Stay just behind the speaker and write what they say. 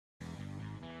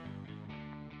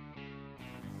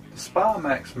The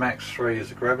Sparmax Max 3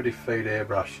 is a gravity feed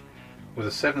airbrush with a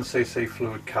 7cc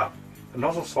fluid cup. The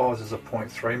nozzle size is a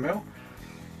 0.3mm.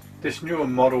 This newer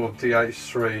model of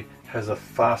DH3 has a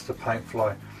faster paint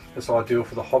flow. It's ideal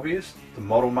for the hobbyists, the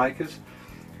model makers,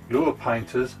 lure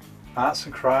painters, arts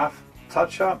and craft,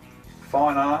 touch-up,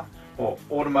 fine art, or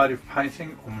automotive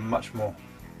painting, or much more.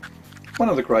 One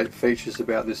of the great features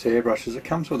about this airbrush is it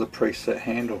comes with a preset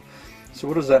handle. So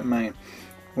what does that mean?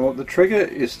 Well, the trigger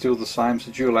is still the same, so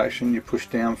dual action, you push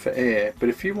down for air, but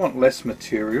if you want less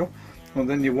material, well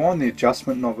then you wind the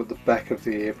adjustment knob at the back of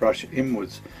the airbrush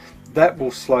inwards. That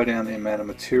will slow down the amount of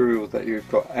material that you've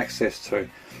got access to.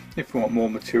 If you want more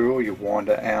material, you wind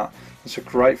it out. It's a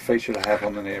great feature to have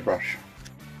on an airbrush.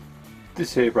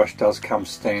 This airbrush does come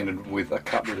standard with a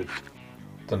cup lid.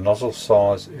 The nozzle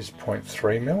size is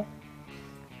 0.3mm.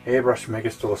 Airbrush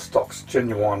Megastore stocks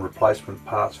genuine replacement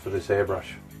parts for this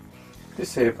airbrush.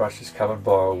 This airbrush is covered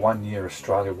by a 1-year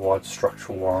Australia-wide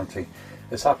structural warranty.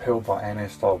 It's upheld by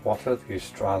Anti-Style Water, the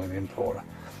Australian importer.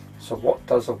 So what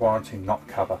does a warranty not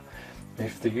cover?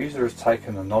 If the user has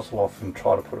taken the nozzle off and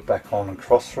tried to put it back on and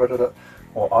cross-threaded it,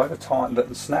 or over-tightened it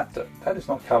and snapped it, that is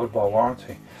not covered by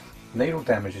warranty. Needle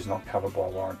damage is not covered by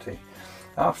warranty.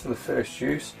 After the first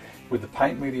use, with the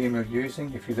paint medium you're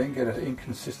using, if you then get an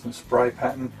inconsistent spray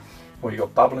pattern, or you've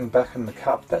got bubbling back in the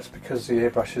cup, that's because the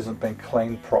airbrush hasn't been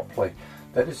cleaned properly.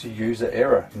 That is a user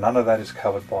error. None of that is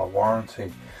covered by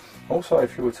warranty. Also,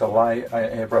 if you were to lay an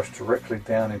airbrush directly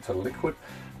down into liquid,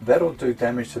 that'll do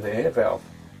damage to the air valve.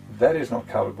 That is not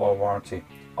covered by warranty.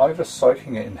 Over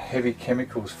soaking it in heavy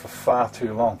chemicals for far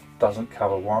too long doesn't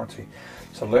cover warranty.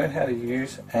 So learn how to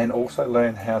use and also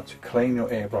learn how to clean your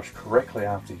airbrush correctly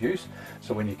after use,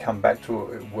 so when you come back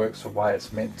to it, it works the way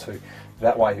it's meant to.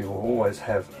 That way you will always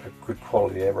have a good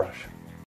quality airbrush.